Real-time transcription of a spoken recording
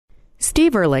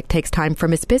Steve Ehrlich takes time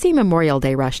from his busy Memorial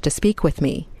Day rush to speak with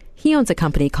me. He owns a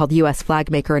company called U.S.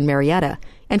 Flagmaker in Marietta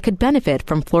and could benefit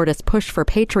from Florida's push for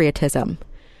patriotism.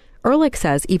 Ehrlich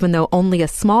says even though only a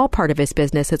small part of his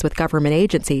business is with government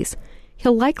agencies,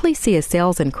 he'll likely see his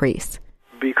sales increase.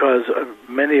 Because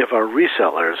many of our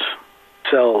resellers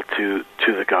sell to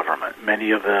the government.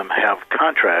 Many of them have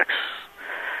contracts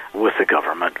with the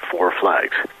government for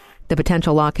flags. The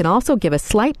potential law can also give a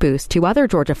slight boost to other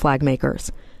Georgia flag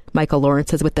makers. Michael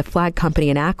Lawrence is with the flag company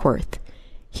in Ackworth.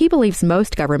 He believes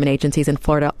most government agencies in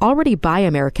Florida already buy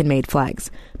American-made flags,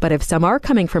 but if some are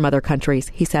coming from other countries,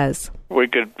 he says, we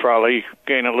could probably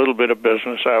gain a little bit of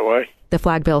business that way. The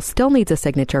flag bill still needs a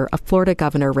signature of Florida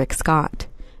Governor Rick Scott.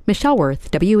 Michelle Worth,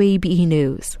 WABE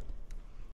News.